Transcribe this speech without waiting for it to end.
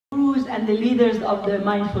and the leaders of the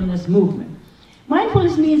mindfulness movement.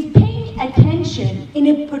 Mindfulness means paying attention in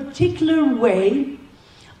a particular way,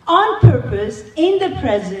 on purpose, in the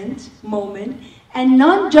present moment, and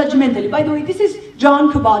non-judgmentally. By the way, this is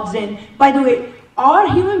John Kabat-Zinn. By the way,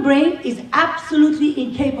 our human brain is absolutely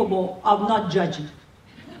incapable of not judging.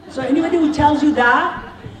 So anybody who tells you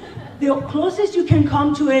that, the closest you can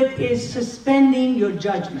come to it is suspending your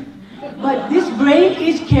judgment. But this brain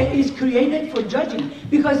is created for judging,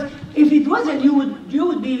 because if it wasn't, you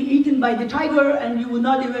would be eaten by the tiger and you would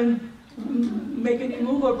not even make any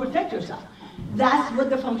move or protect yourself. That's what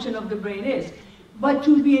the function of the brain is. But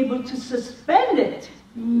to be able to suspend it,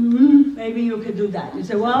 maybe you could do that. You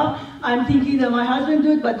say, well, I'm thinking that my husband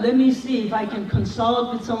did, but let me see if I can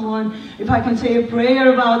consult with someone, if I can say a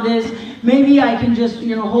prayer about this, maybe I can just,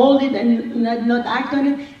 hold it and not act on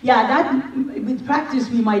it. Yeah, that, with practice,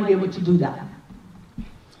 we might be able to do that.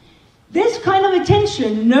 This kind of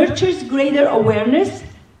attention nurtures greater awareness.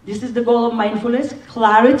 This is the goal of mindfulness.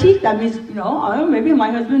 Clarity, that means, maybe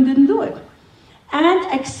my husband didn't do it. And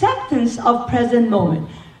acceptance of present moment.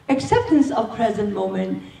 Acceptance of present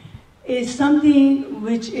moment is something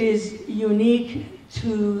which is unique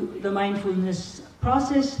to the mindfulness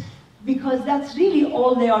process, because that's really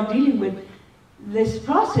all they are dealing with. This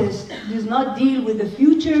process does not deal with the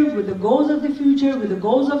future, with the goals of the future, with the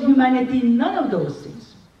goals of humanity, none of those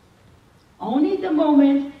things. Only the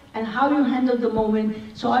moment and how you handle the moment.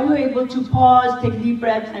 So are you able to pause, take deep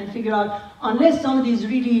breaths, and figure out, unless somebody is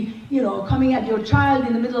really, coming at your child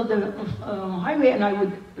in the middle of the highway, and I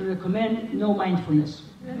would recommend no mindfulness.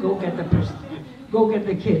 Go get the person. Go get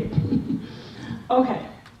the kid. Okay.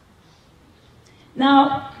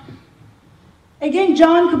 Now, again,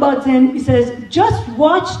 John Kabat-Zinn, he says, just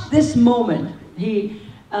watch this moment, he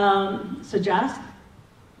suggests,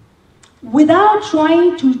 without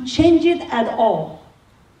trying to change it at all.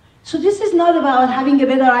 So this is not about having a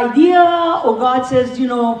better idea, or God says,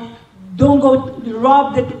 don't go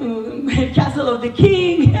rob the castle of the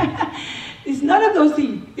king. It's none of those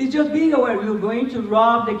things. It's just being aware. You're going to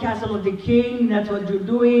rob the castle of the king, that's what you're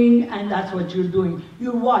doing, and that's what you're doing.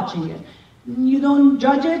 You're watching it. You don't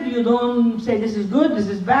judge it, you don't say this is good, this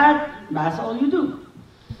is bad, that's all you do.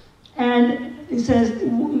 And it says,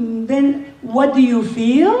 then what do you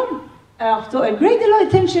feel? So a great deal of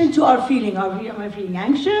attention to our feeling. Am I feeling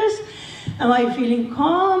anxious? Am I feeling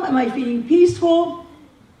calm? Am I feeling peaceful?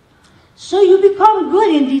 So you become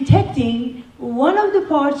good in detecting one of the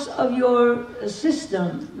parts of your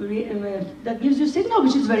system that gives you signal,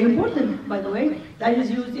 which is very important, by the way. That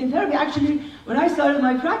is used in therapy. Actually, when I started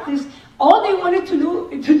my practice, all they wanted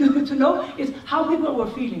to know is how people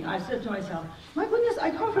were feeling. I said to myself, my goodness,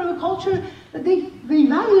 I come from a culture that they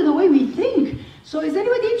value the way we think. So is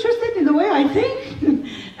anybody interested in the way I think?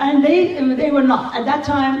 And they were not. At that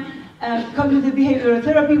time, cognitive behavioral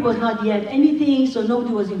therapy was not yet anything, so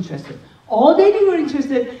nobody was interested. All they were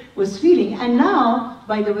interested was feeling. And now,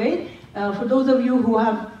 by the way, for those of you who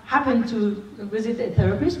have happened to visit a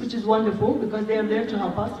therapist, which is wonderful because they are there to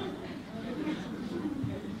help us,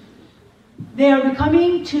 they are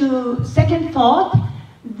becoming to second thought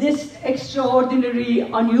this extraordinary,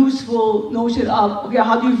 unuseful notion of, okay,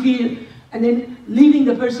 how do you feel? And then leaving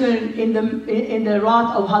the person in the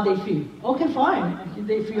rut of how they feel. Okay, fine,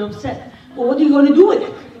 they feel upset. Well, what are you going to do with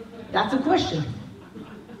it? That's the question.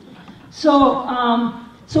 So,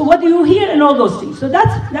 so what do you hear and all those things? So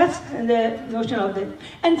that's the notion of it.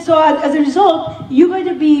 And so as a result, you're going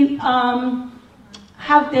to be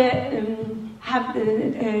have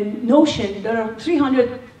the notion. There are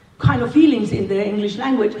 300 kind of feelings in the English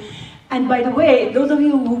language. And by the way, those of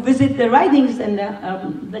you who visit the writings and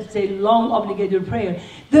let's say long obligated prayer,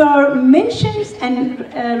 there are mentions and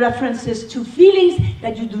references to feelings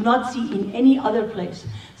that you do not see in any other place,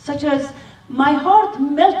 such as, my heart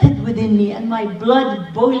melted within me and my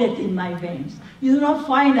blood boiled in my veins. You do not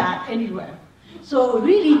find that anywhere. So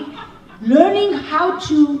really, learning how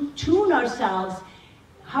to tune ourselves,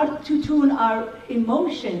 how to tune our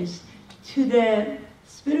emotions to the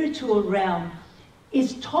spiritual realm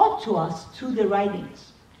is taught to us through the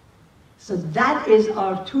writings. So that is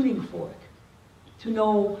our tuning fork, to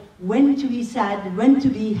know when to be sad, when to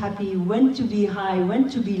be happy, when to be high, when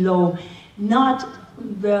to be low, not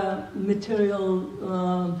the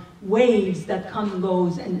material waves that come and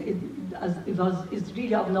goes, and it's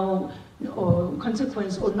really of no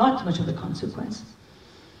consequence or not much of a consequence.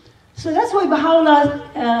 So that's why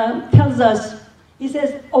Baha'u'lláh tells us, he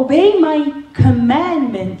says, obey my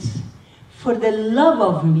commandments for the love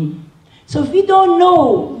of me. So if we don't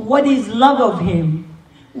know what is love of him,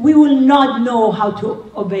 we will not know how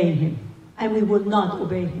to obey him, and we will not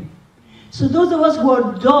obey him. So those of us who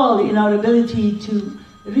are dull in our ability to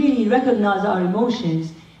really recognize our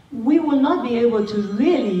emotions, we will not be able to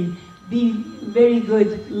really be very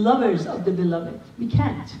good lovers of the beloved. We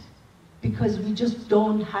can't, because we just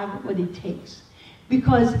don't have what it takes.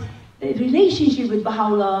 Because the relationship with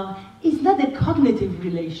Baha'u'lláh is not a cognitive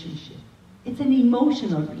relationship, it's an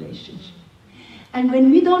emotional relationship. And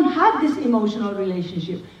when we don't have this emotional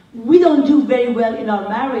relationship, we don't do very well in our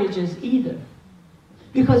marriages either.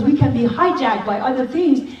 Because we can be hijacked by other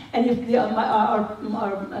things, and if our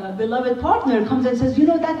beloved partner comes and says, you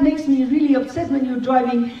know, that makes me really upset when you're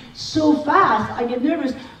driving so fast, I get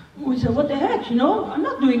nervous. We say, what the heck, you know, I'm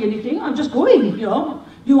not doing anything, I'm just going, you know.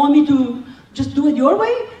 You want me to just do it your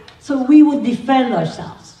way? So we would defend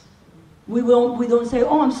ourselves. We don't say,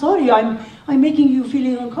 oh, I'm sorry, I'm making you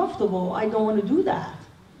feeling uncomfortable, I don't want to do that.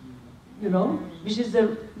 You know, which is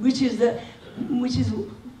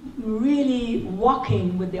really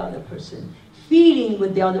walking with the other person, feeling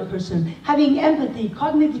with the other person, having empathy,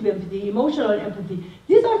 cognitive empathy, emotional empathy.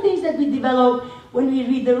 These are things that we develop when we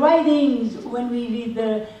read the writings, when we read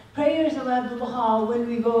the prayers of Abdu'l-Baha, when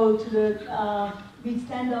we go to the, we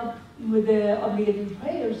stand up with the obligatory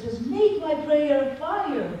prayer. It says, make my prayer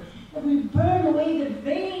fire, that we burn away the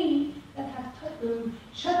vein that has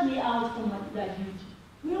shut me out from that beauty.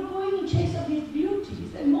 We are going in chase of his beauty.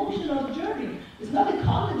 It's an emotional journey. It's not a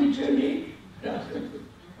comedy journey.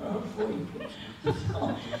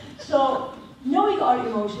 So knowing our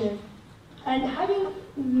emotion and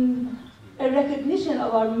having a recognition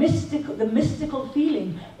of our the mystical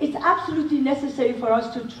feeling, it's absolutely necessary for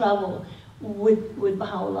us to travel with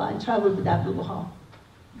Baha'u'lláh and travel with Abdu'l-Baha.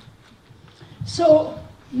 So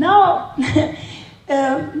now,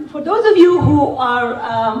 for those of you who are,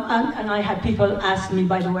 and I have people ask me,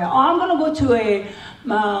 by the way, oh, I'm going to go to a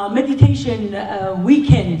meditation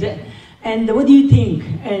weekend, and what do you think?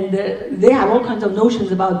 And they have all kinds of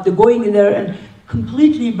notions about the going in there and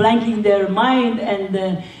completely blanking their mind,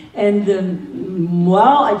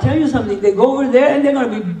 well, I tell you something, they go over there and they're going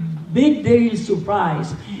to be big, very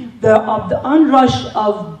surprised. The unrush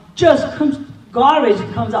of just garbage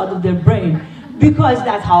comes out of their brain, because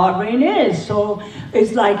that's how our brain is. So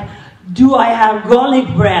it's like, do I have garlic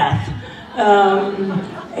breath?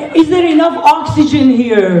 Is there enough oxygen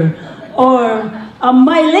here? Or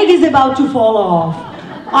my leg is about to fall off.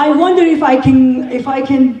 I wonder if I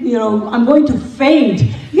can, you know, I'm going to faint.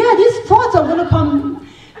 Yeah, these thoughts are going to come.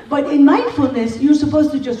 But in mindfulness, you're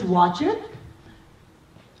supposed to just watch it.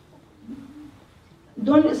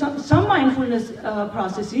 Some mindfulness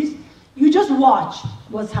processes, you just watch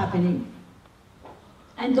what's happening.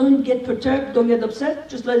 And don't get perturbed, don't get upset,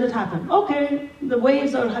 just let it happen. Okay, the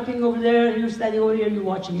waves are happening over there, you're standing over here, you're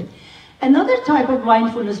watching it. Another type of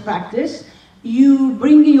mindfulness practice, you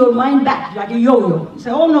bring your mind back, like a yo-yo. You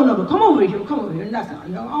say, oh, no, come over here, and that's not,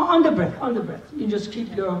 you know, on the breath. You just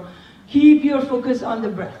keep your focus on the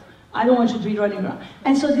breath. I don't want you to be running around.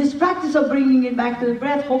 And so this practice of bringing it back to the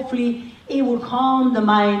breath, hopefully it will calm the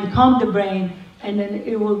mind, calm the brain, and then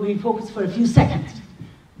it will be focused for a few seconds.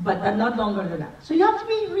 But not longer than that. So you have to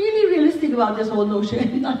be really realistic about this whole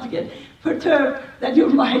notion, not to get perturbed that your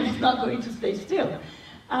mind is not going to stay still.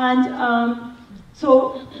 And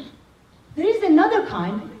so there is another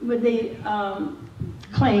kind where they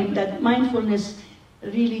claim that mindfulness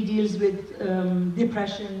really deals with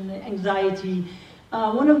depression, anxiety.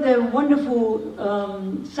 One of the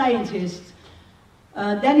wonderful scientists,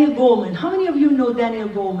 Daniel Goleman. How many of you know Daniel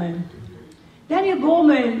Goleman? Daniel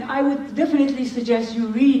Goleman, I would definitely suggest you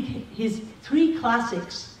read his 3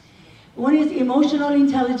 classics. One is Emotional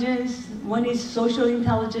Intelligence, one is Social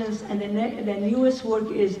Intelligence, and the newest work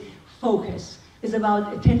is Focus. It's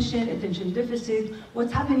about attention, attention deficit,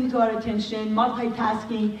 what's happening to our attention,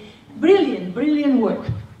 multitasking. Brilliant, brilliant work.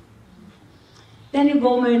 Daniel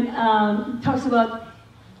Goleman talks about,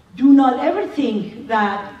 do not ever think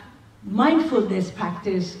that mindfulness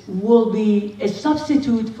practice will be a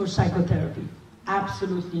substitute for psychotherapy.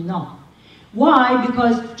 Absolutely not. Why?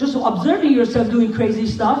 Because just observing yourself doing crazy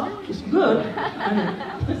stuff is good,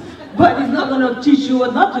 but it's not going to teach you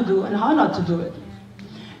what not to do and how not to do it.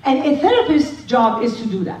 And a therapist's job is to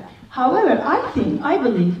do that. However, I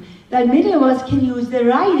believe that many of us can use the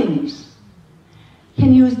writings.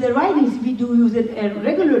 We do use it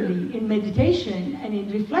regularly in meditation and in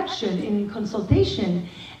reflection, in consultation,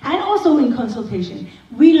 and also in consultation.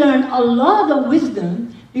 We learn a lot of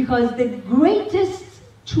wisdom, because the greatest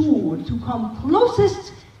tool to come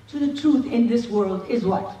closest to the truth in this world is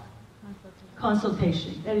what?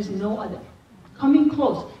 Consultation. There is no other. Coming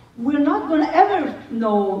close. We're not going to ever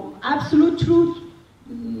know absolute truth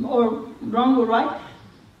or wrong or right,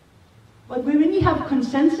 But when we have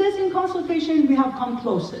consensus in consultation, we have come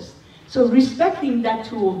closest. So respecting that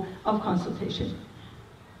tool of consultation.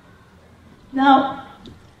 Now,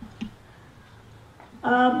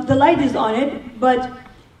 the light is on it, but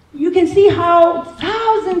you can see how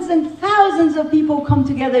thousands and thousands of people come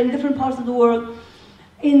together in different parts of the world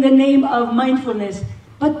in the name of mindfulness.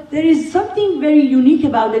 But there is something very unique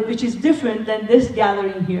about it, which is different than this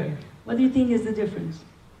gathering here. What do you think is the difference?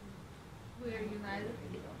 We're united.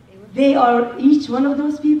 They are, each one of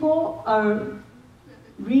those people are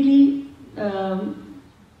really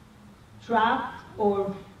trapped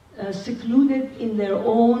or secluded in their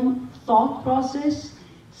own thought process,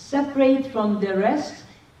 separate from the rest.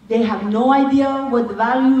 They have no idea what the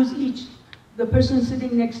values the person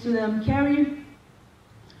sitting next to them carry.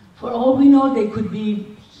 For all we know, they could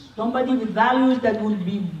be somebody with values that would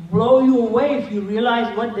blow you away if you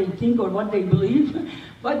realize what they think or what they believe.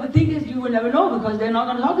 But the thing is, you will never know because they're not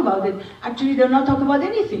going to talk about it. Actually, they're not talking about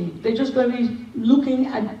anything. They're just going to be looking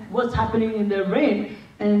at what's happening in their brain,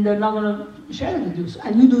 and they're not going to share it with you.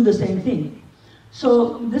 And you do the same thing.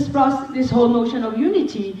 So this process, this whole notion of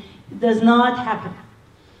unity does not happen.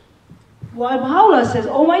 While Baha'u'lláh says,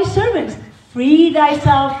 "O my servants, free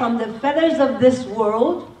thyself from the fetters of this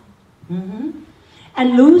world,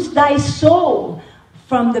 and loose thy soul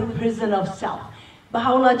from the prison of self."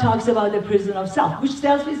 Baha'u'lláh talks about the prison of self. Which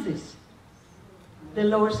self is this? The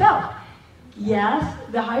lower self. Yes,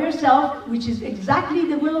 the higher self, which is exactly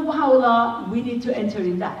the will of Baha'u'lláh, we need to enter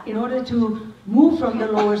in that. In order to move from the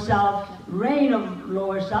lower self, reign of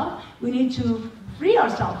lower self, we need to free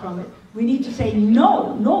ourselves from it. We need to say,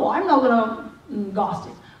 no, I'm not going to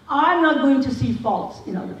gossip. I'm not going to see faults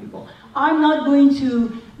in other people. I'm not going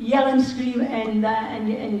to yell and scream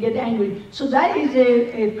and get angry. So that is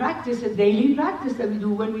a practice, a daily practice that we do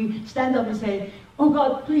when we stand up and say, "Oh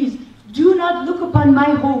God, please, do not look upon my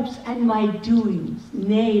hopes and my doings.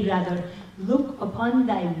 Nay, rather, look upon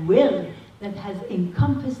thy will that has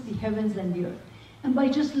encompassed the heavens and the earth." And by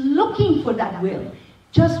just looking for that will,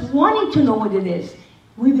 just wanting to know what it is,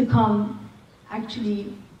 we become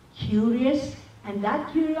actually curious, and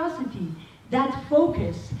that curiosity, that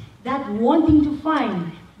focus, that wanting to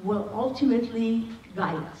find will ultimately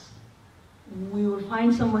guide us. We will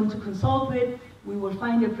find someone to consult with, we will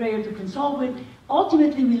find a prayer to consult with.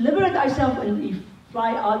 Ultimately, we liberate ourselves and we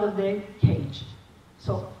fly out of the cage.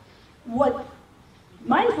 So, what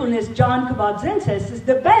mindfulness, John Kabat-Zinn says, is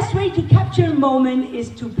the best way to capture a moment is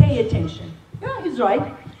to pay attention. Yeah, he's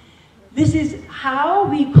right. This is how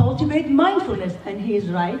we cultivate mindfulness, and he is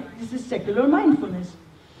right. This is secular mindfulness.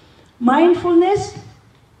 Mindfulness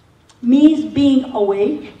means being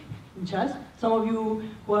awake. Just some of you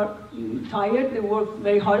who are tired, they work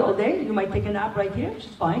very hard all day. You might take a nap right here, which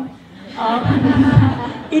is fine.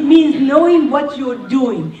 It means knowing what you're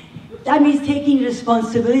doing. That means taking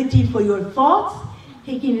responsibility for your thoughts,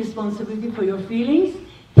 taking responsibility for your feelings,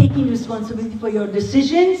 taking responsibility for your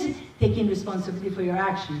decisions, taking responsibility for your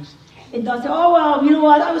actions. It doesn't say, "Oh well, you know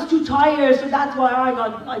what, I was too tired, so that's why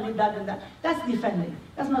I did that and that." That's defending.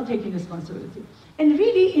 That's not taking responsibility. And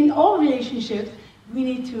really, in all relationships, we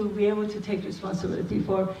need to be able to take responsibility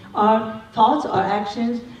for our thoughts, our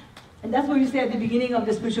actions. And that's what you say at the beginning of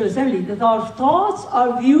the spiritual assembly, that our thoughts,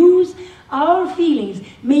 our views, our feelings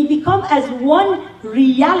may become as one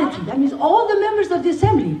reality. That means all the members of the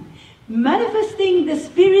assembly manifesting the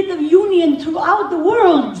spirit of union throughout the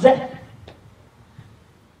world.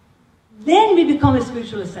 Then we become a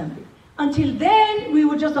spiritual assembly. Until then, we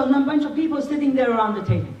were just a bunch of people sitting there around the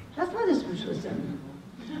table. That's not a spiritual assembly.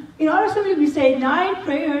 In our assembly, we say 9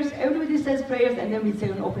 prayers, everybody says prayers, and then we say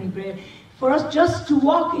an opening prayer, for us just to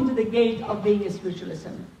walk into the gate of being a spiritual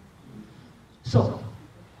assembly. So,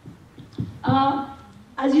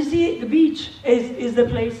 as you see, the beach is the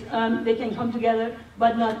place they can come together,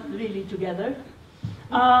 but not really together.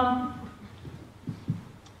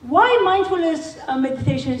 Why mindfulness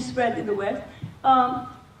meditation is spread in the West?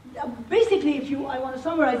 Basically, I want to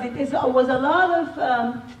summarize it, was a lot of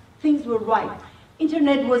things were right.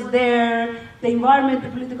 Internet was there, the environment, the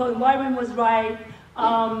political environment was right.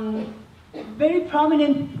 Very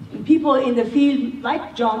prominent people in the field, like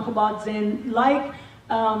John Kabat-Zinn, like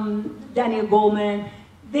Daniel Goleman,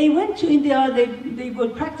 they went to India, they were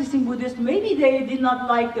practicing Buddhism. Maybe they did not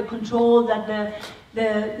like the control that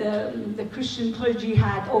the Christian clergy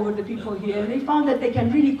had over the people here. They found that they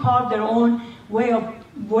can really carve their own way of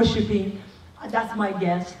worshiping. That's my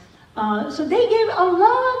guess. So they gave a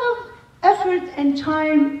lot of effort and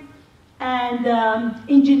time and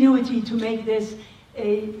ingenuity to make this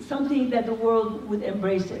something that the world would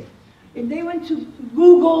embrace it. If they went to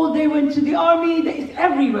Google, they went to the army, it's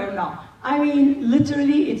everywhere now. I mean,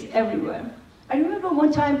 literally, it's everywhere. I remember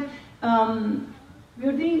one time, we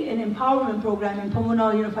were doing an empowerment program in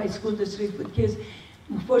Pomona Unified School District with kids.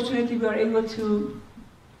 Fortunately, we were able to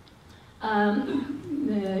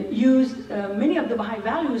use many of the Baha'i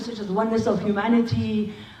values, such as oneness of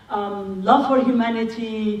humanity, love for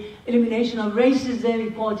humanity, elimination of racism,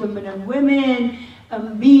 equality of men and women,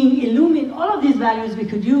 being illumined. All of these values we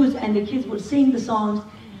could use, and the kids would sing the songs,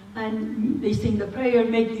 and they sing the prayer,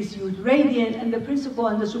 make this youth radiant, and the principal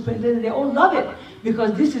and the superintendent, they all love it,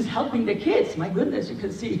 because this is helping the kids. My goodness, you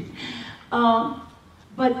can see.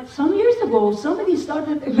 But some years ago, somebody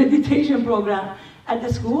started a meditation program at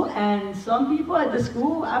the school, and some people at the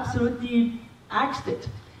school absolutely axed it,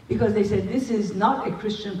 because they said, this is not a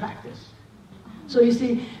Christian practice. So you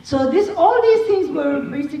see, so all these things were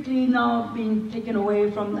basically now being taken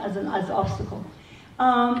away from as an obstacle.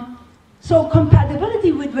 So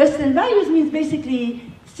compatibility with Western values means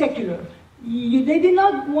basically secular. They did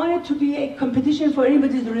not want it to be a competition for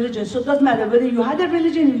anybody's religion. So it doesn't matter whether you had a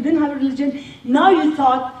religion, you didn't have a religion, now you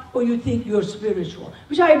thought or you think you're spiritual.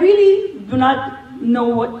 Which I really do not know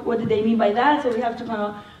what do they mean by that, so we have to kind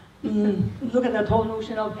of look at that whole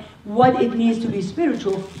notion of what it means to be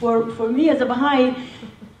spiritual. For me as a Baha'i,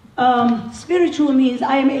 spiritual means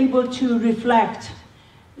I am able to reflect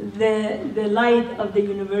the light of the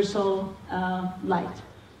universal light.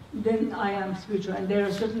 Then I am spiritual, and there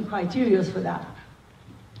are certain criteria for that.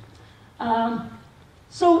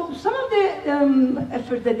 So some of the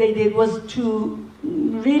effort that they did was to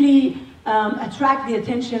really attract the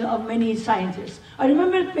attention of many scientists. I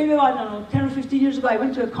remember maybe about, I don't know, 10 or 15 years ago, I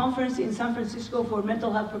went to a conference in San Francisco for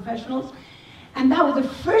mental health professionals, and that was the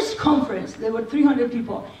first conference. There were 300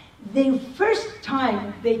 people. The first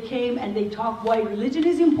time they came and they talked why religion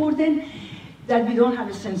is important, that we don't have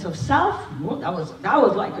a sense of self. Well, that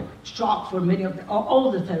was like a shock for many of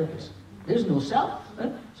all the therapists. There's no self,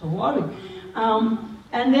 so who are we?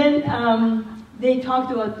 And then they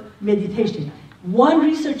talked about meditation. One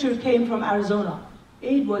researcher came from Arizona.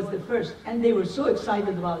 It was the first, and they were so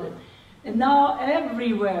excited about it. And now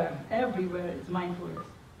everywhere is mindfulness.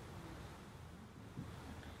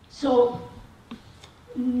 So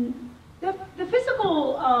the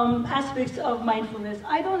physical aspects of mindfulness,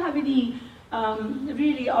 I don't have any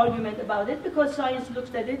really argument about it, because science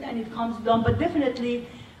looks at it and it comes down, but definitely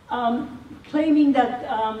claiming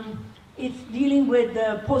that it's dealing with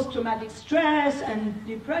post-traumatic stress and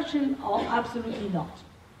depression, oh, absolutely not.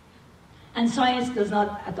 And science does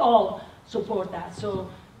not at all support that, so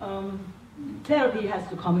therapy has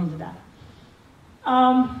to come into that.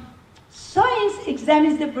 Science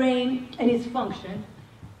examines the brain and its function,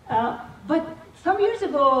 but some years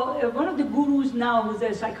ago, one of the gurus now, who's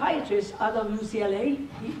a psychiatrist out of UCLA,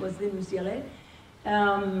 he was in UCLA,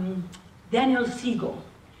 Daniel Siegel,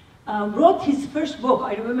 wrote his first book.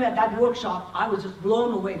 I remember at that workshop, I was just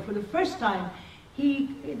blown away. For the first time,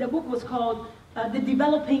 the book was called The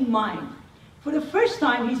Developing Mind. For the first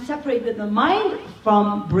time, he separated the mind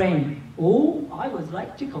from brain. Oh, I was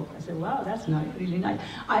like tickled. I said, wow, that's nice, really nice.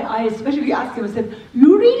 I especially asked him, I said,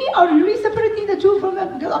 you really are really separating the two from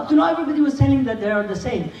that? Because up to now, everybody was saying that they are the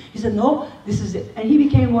same. He said, no, this is it. And he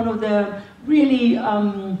became one of the really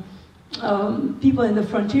people in the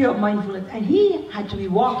frontier of mindfulness. And he had to be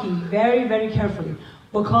walking very, very carefully,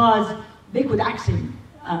 because they could axe him.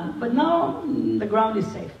 But now, the ground is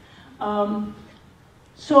safe.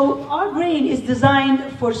 So our brain is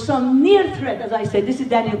designed for some near threat, as I said. This is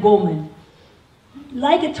Daniel Goleman.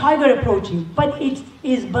 Like a tiger approaching, but it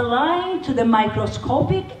is blind to the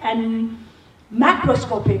microscopic and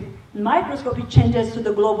macroscopic changes to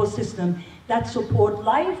the global system that support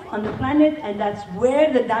life on the planet, and that's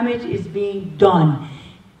where the damage is being done.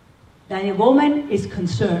 Daniel Goleman is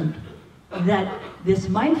concerned that this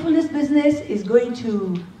mindfulness business is going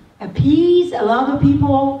to appease a lot of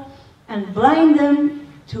people and blind them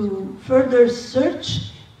to further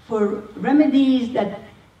search for remedies that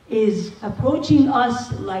is approaching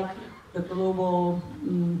us, like the global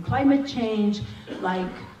climate change, like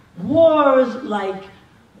wars, like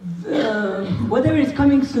whatever is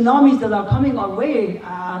coming, tsunamis that are coming our way.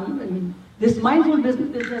 I mean, this mindful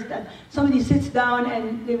business that somebody sits down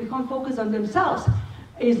and they become focused on themselves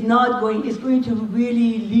is going to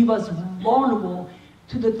really leave us vulnerable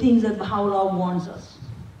to the things that Baha'u'lláh warns us.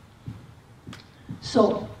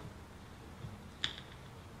 So,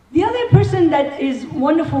 the other person that is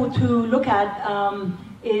wonderful to look at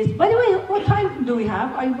is, by the way, what time do we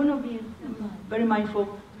have? I want to be very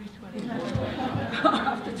mindful.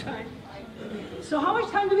 After time. So how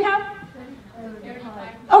much time do we have?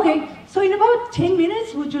 Okay, so in about 10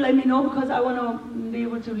 minutes, would you let me know? Because I want to be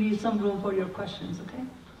able to leave some room for your questions, okay?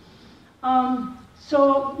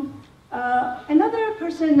 Another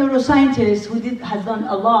person, neuroscientist, who has done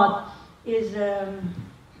a lot is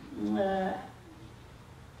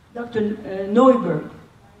Dr. Neuberg.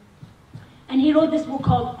 And he wrote this book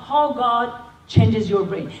called How God Changes Your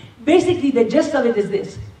Brain. Basically, the gist of it is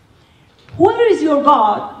this. Whoever is your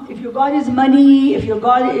God, if your God is money, if your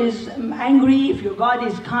God is angry, if your God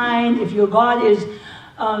is kind, if your God is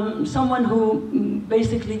someone who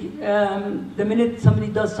basically, the minute somebody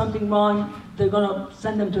does something wrong, they're going to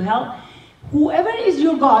send them to hell. Whoever is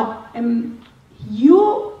your God,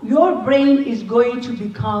 your brain is going to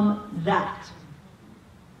become that.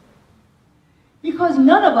 Because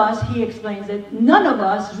none of us, he explains it, none of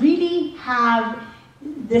us really have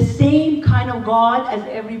the same kind of God as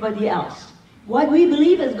everybody else. What we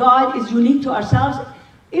believe as God is unique to ourselves,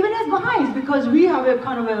 even as Baha'is, because we have a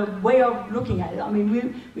kind of a way of looking at it. I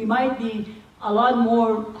mean, we might be a lot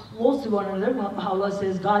more close to one another. Baha'u'lláh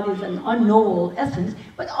says God is an unknowable essence,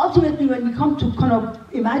 but ultimately when we come to kind of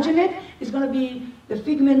imagine it, it's going to be the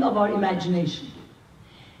figment of our imagination.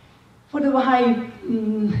 For the Baha'i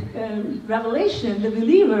revelation, the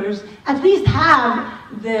believers at least have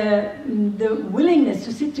the willingness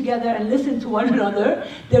to sit together and listen to one another.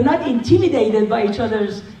 They're not intimidated by each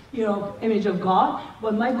other's image of God.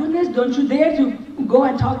 But my goodness, don't you dare to go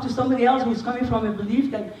and talk to somebody else who's coming from a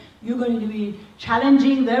belief that you're going to be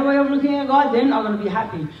challenging their way of looking at God. They're not going to be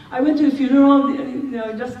happy. I went to a funeral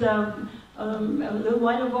just a little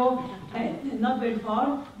while ago, not very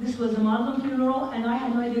far. This was a Muslim funeral, and I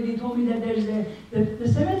had no idea. They told me that there's the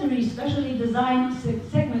cemetery specially designed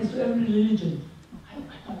segments to every religion.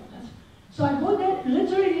 So I go there,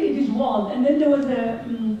 literally it is walled, and then there was a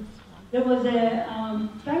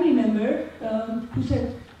family member who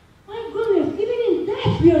said, "My goodness, even in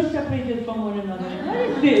death we are separated from one another. What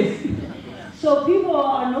is this?" So people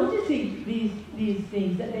are noticing these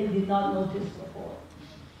things that they did not notice before.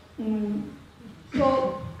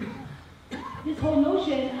 So this whole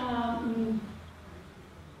notion,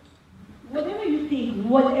 whatever you think,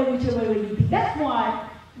 whichever way you think, that's why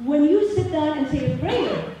when you sit down and say a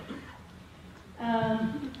prayer,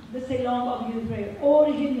 let's say long obedient prayer or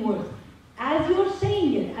a hidden word, as you're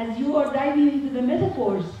saying it, as you are diving into the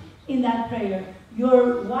metaphors in that prayer,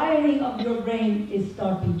 your wiring of your brain is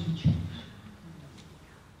starting to change.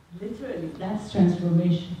 Literally, that's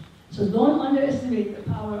transformation. So don't underestimate the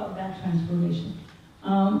power of that transformation,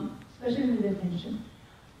 especially with attention.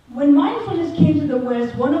 When mindfulness came to the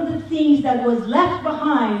West, one of the things that was left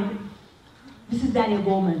behind, this is Daniel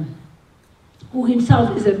Goleman, who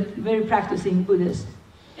himself is a very practicing Buddhist.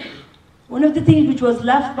 One of the things which was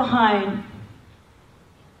left behind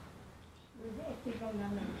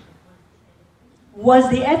was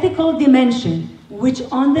the ethical dimension which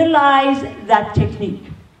underlies that technique.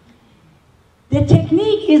 The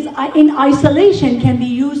technique is, in isolation, can be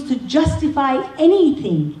used to justify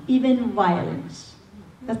anything, even violence.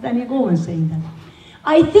 That's Daniel Goleman saying that.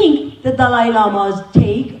 I think the Dalai Lama's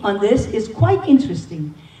take on this is quite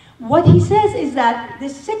interesting. What he says is that the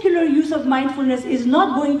secular use of mindfulness is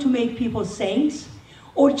not going to make people saints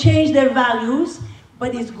or change their values,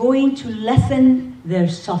 but it's going to lessen their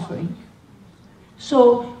suffering.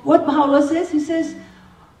 So what Baha'u'lláh says, he says,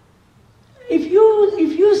 if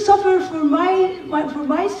you suffer for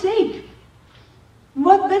my sake,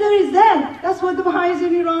 what better is that? That's what the Baha'is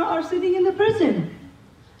in Iran are sitting in the prison.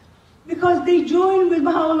 Because they join with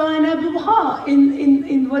Baha'u'lláh and Abdul Baha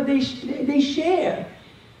in what they share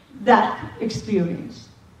that experience.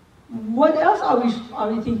 What else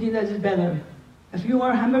are we thinking that is better? A few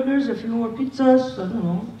more hamburgers, a few more pizzas, I don't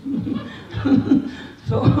know.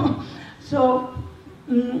 So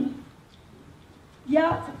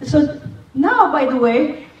now, by the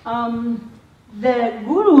way, the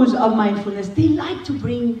gurus of mindfulness, they like to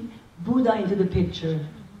bring Buddha into the picture.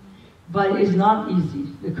 But it's not easy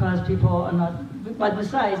because people are not, but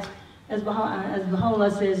besides, as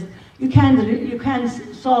Baha'u'lláh says, you can't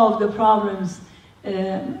solve the problems,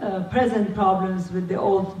 present problems with the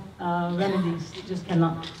old remedies. You just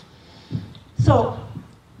cannot. So,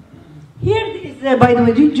 here is, by the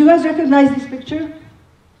way, do you guys recognize this picture?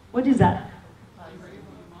 What is that?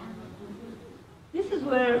 This is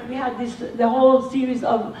where we had the whole series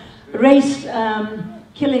of race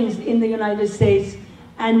killings in the United States,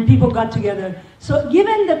 and people got together. So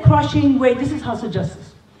given the crushing weight, this is House of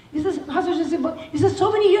Justice. This is House of Justice. This is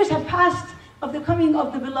so many years have passed of the coming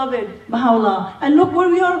of the beloved Baha'u'lláh, and look where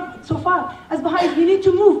we are so far. As Baha'is, we need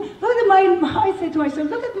to move. Look at I say to myself,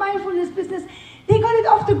 look at mindfulness business. They got it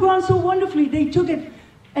off the ground so wonderfully. They took it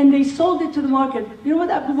and they sold it to the market. You know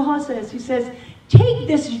what Abdul Baha says? He says, take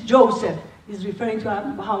this Joseph, he's referring to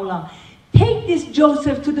Baha'u'lláh, take this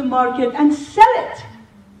Joseph to the market and sell it.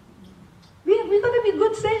 We've got to be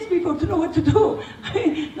good salespeople to know what to do.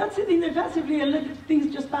 Not sitting there passively and let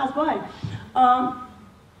things just pass by.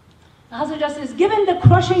 Hazrat just says, given the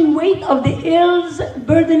crushing weight of the ills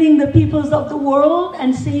burdening the peoples of the world,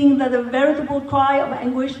 and seeing that a veritable cry of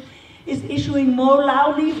anguish is issuing more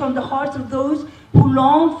loudly from the hearts of those who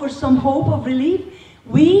long for some hope of relief,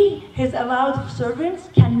 we, his avowed servants,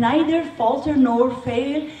 can neither falter nor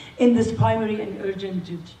fail in this primary and urgent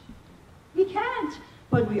duty. We can't,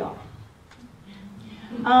 but we are.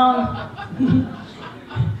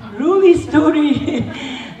 Rumi's story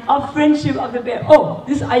of friendship of the bear. Oh,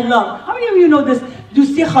 this I love. How many of you know this?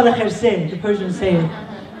 Dusti khala khair se, the Persians say.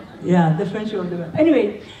 Yeah, the friendship of the bear.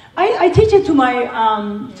 Anyway, I teach it to my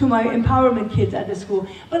empowerment kids at the school,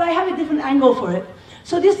 but I have a different angle for it.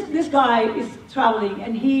 So this guy is traveling,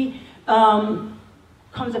 and he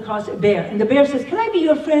comes across a bear, and the bear says, "Can I be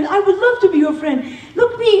your friend? I would love to be your friend.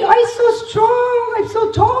 Look me, I'm so strong, I'm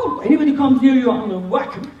so tall. Anybody comes near you, I'm gonna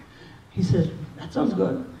whack him." He says, "That sounds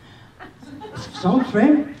good. Some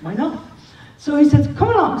friend, why not?" So he says, "Come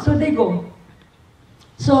along." So they go.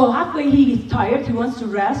 So halfway he's tired, he wants to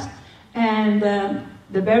rest, and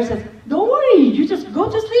the bear says, "Don't worry, you just go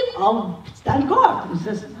to sleep, I'll stand guard." He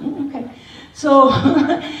says, "Okay." So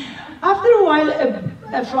after a while,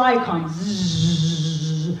 a fly comes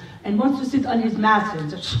and wants to sit on his master and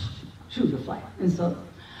just shoot the fly.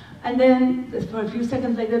 And then for a few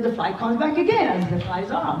seconds later, the fly comes back again, as the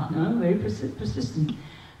flies are, very persistent.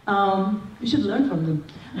 You should learn from them.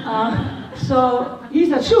 So he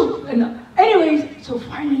said, "Shoot." And anyways, so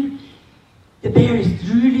finally, the bear is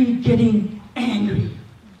really getting angry.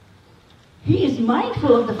 He is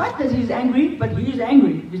mindful of the fact that he's angry, but he is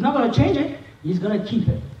angry. He's not going to change it. He's going to keep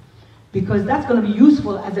it, because that's going to be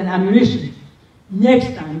useful as an ammunition.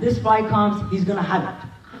 Next time this fly comes, he's going to have it.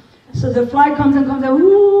 So the fly comes and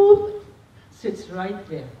whoop, sits right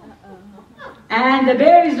there. And the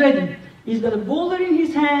bear is ready. He's got a boulder in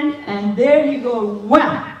his hand, and there he goes,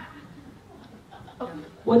 wham!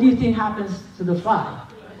 What do you think happens to the fly?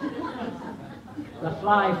 The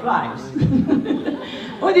fly flies.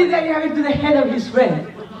 What do you think happens to the head of his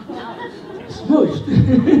friend? Smooshed.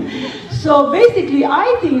 So basically,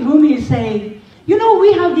 I think Rumi is saying, you know,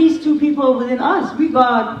 we have these two people within us. We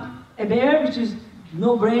got a bear, which is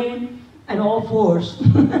no brain and all fours.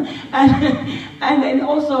 and then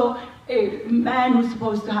also a man who's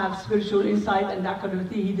supposed to have spiritual insight and that kind of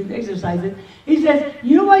thing. He didn't exercise it. He says,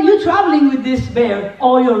 you know what, you're traveling with this bear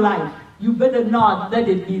all your life. You better not let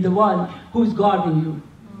it be the one who's guarding you,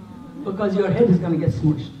 because your head is going to get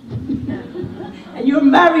smushed. And your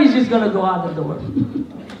marriage is going to go out of the world.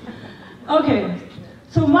 Okay,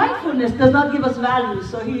 so mindfulness does not give us value.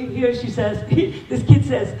 So she says, this kid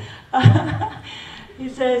says, he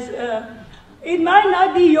says, it might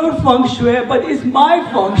not be your feng shui, but it's my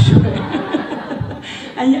feng shui.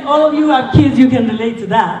 And all of you have kids, you can relate to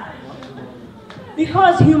that.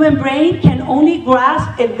 Because human brain can only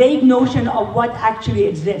grasp a vague notion of what actually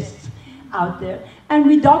exists out there. And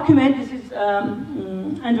we document, this is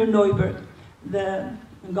Andrew Neuberg,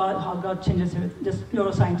 how God changes this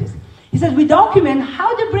neuroscientist. He says, we document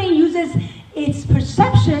how the brain uses its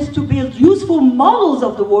perceptions to build useful models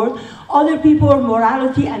of the world, other people,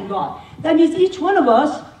 morality, and God. That means each one of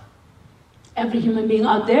us, every human being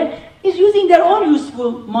out there, is using their own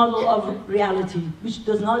useful model of reality, which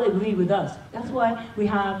does not agree with us. That's why we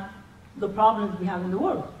have the problems we have in the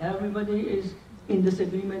world. Everybody is in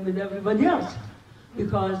disagreement with everybody else.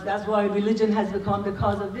 Because that's why religion has become the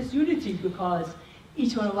cause of disunity, because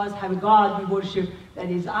each one of us have a God we worship that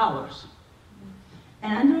is ours.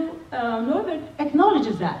 And Andrew Neuberg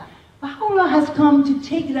acknowledges that. Baha'u'lláh has come to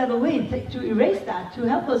take that away, to erase that, to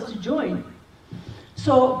help us to join.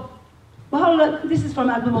 So, Baha'u'lláh, this is from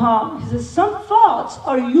Abdul Baha, he says, some thoughts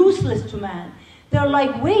are useless to man. They're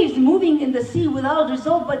like waves moving in the sea without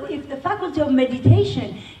result, but if the faculty of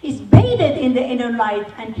meditation is bathed in the inner light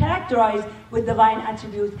and characterized with divine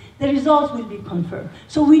attributes, the results will be confirmed.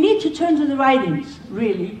 So we need to turn to the writings,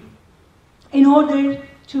 really, in order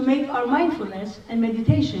to make our mindfulness and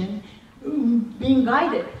meditation being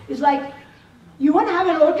guided. It's like, you want to have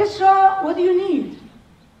an orchestra, what do you need?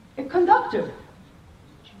 A conductor.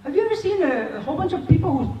 Have you ever seen a whole bunch of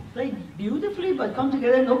people who play beautifully but come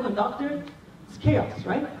together, no conductor? It's chaos,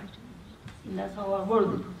 right? And that's how our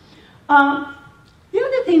world is. The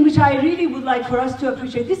other thing which I really would like for us to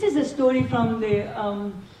appreciate, this is a story from the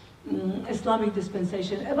Islamic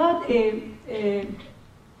dispensation about a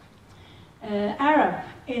Arab,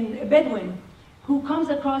 a Bedouin, who comes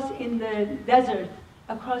across in the desert,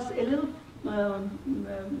 across a little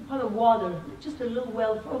pot of water, just a little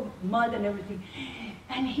well full of mud and everything.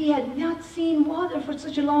 And he had not seen water for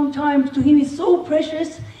such a long time. To him, it's so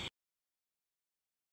precious.